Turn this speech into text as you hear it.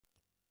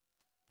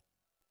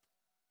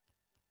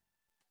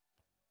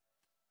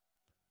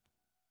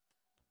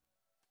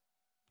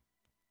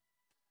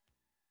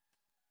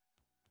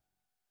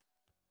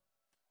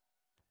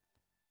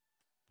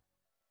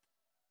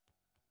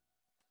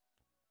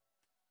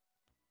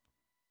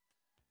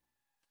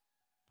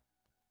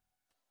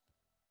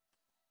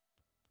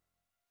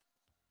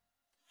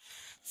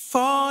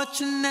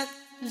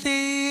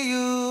Fortunately,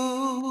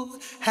 you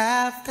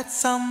have that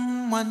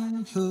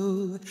someone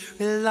who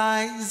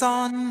relies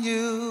on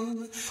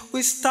you.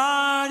 We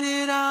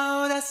started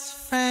out as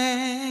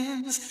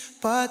friends,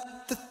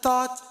 but the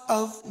thought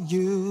of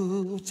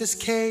you just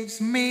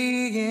caves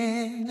me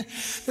in.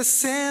 The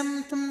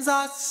symptoms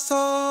are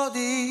so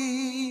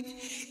deep,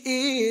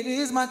 it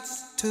is much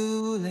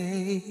too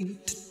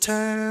late to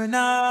turn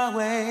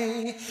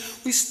away.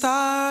 We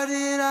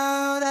started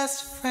out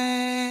as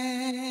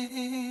friends.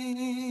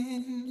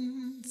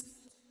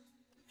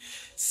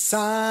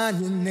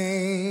 Sign your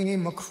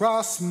name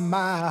across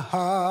my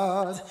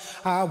heart.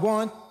 I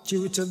want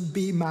you to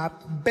be my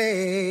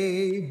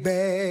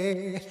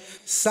baby.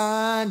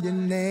 Sign your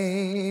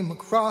name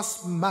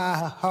across my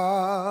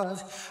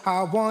heart.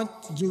 I want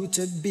you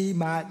to be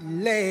my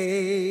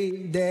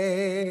lady.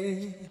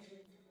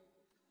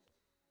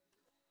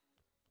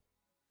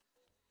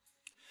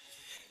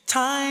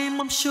 Time,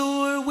 I'm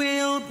sure,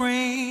 will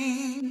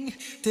bring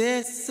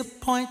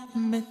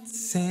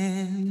disappointments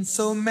and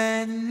so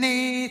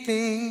many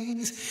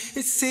things.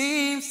 It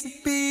seems to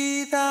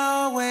be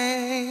the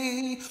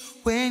way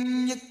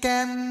when you're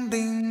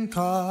gambling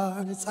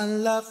cards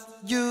on love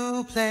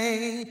you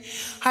play.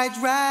 I'd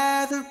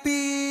rather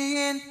be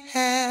in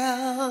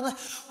hell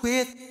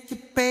with you,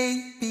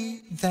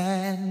 baby,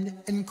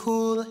 than in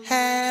cool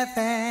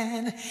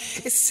heaven.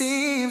 It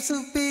seems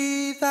to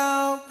be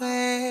the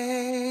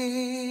way.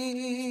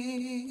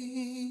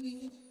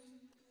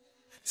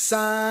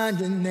 Sign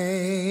your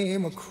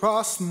name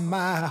across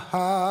my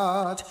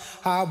heart.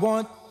 I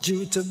want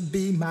you to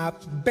be my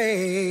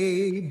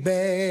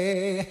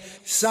baby.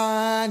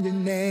 Sign your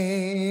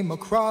name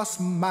across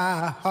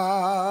my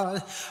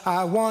heart.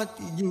 I want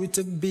you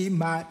to be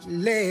my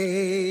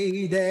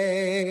lady.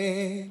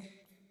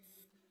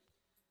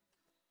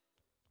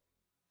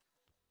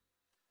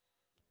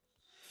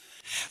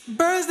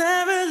 Birds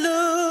never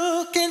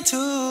look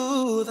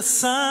into the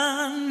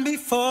sun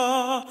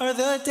before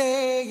the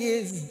day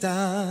is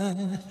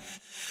done.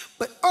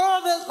 But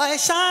all the light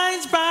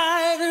shines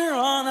brighter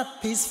on a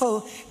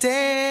peaceful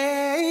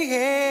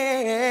day.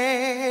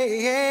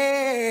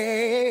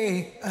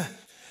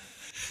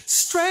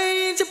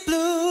 Stranger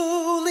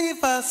blue,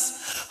 leave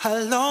us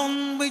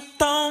alone. We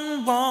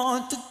don't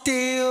want to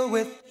deal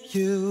with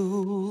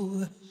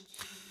you.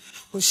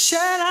 We'll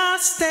shed our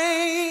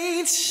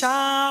stains,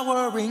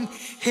 showering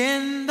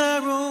in the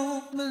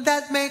room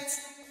that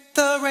makes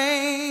the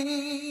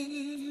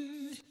rain.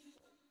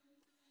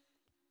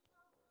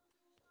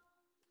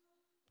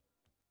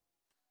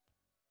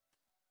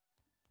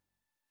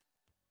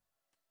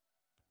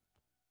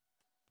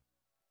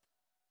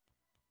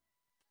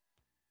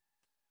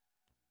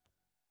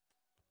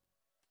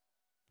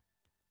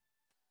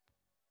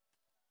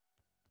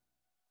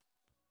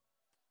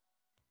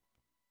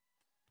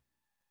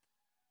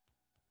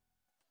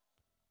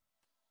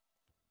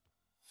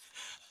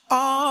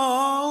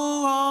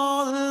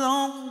 All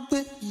alone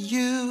with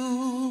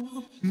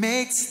you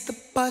makes the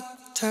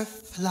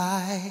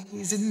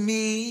butterflies in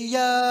me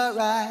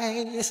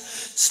arise.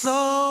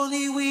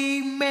 Slowly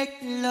we make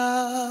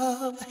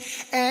love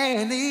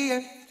and the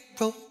earth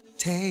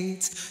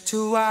rotates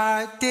to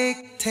our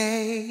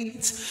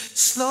dictates.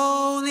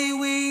 Slowly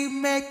we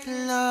make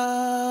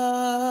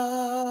love.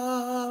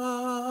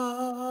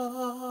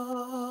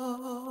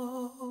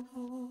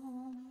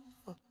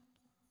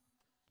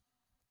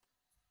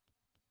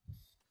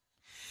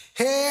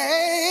 Hey,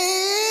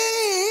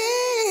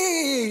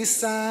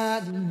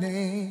 sign your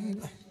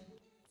name,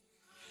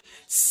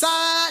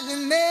 sign your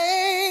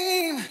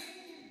name,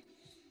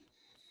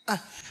 to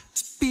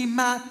be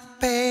my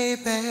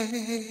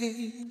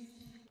baby.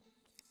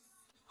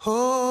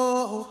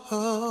 Oh,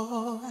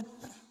 oh.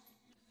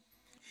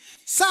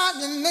 Sign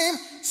your name,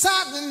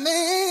 sign your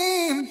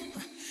name,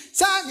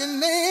 sign your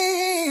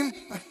name,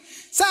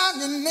 sign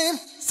your name,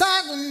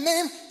 sign your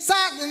name,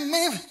 sign your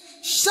name.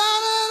 Shut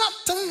it up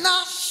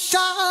tonight,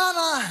 shut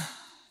up.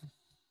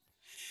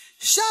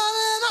 Shut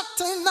it up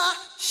tonight,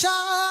 shut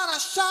up,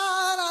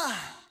 shut up.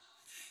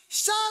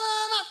 Shut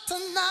it up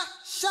tonight,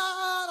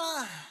 shut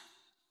up.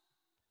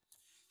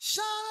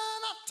 Shut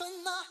it up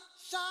tonight,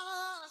 shut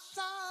up,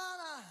 shut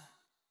up.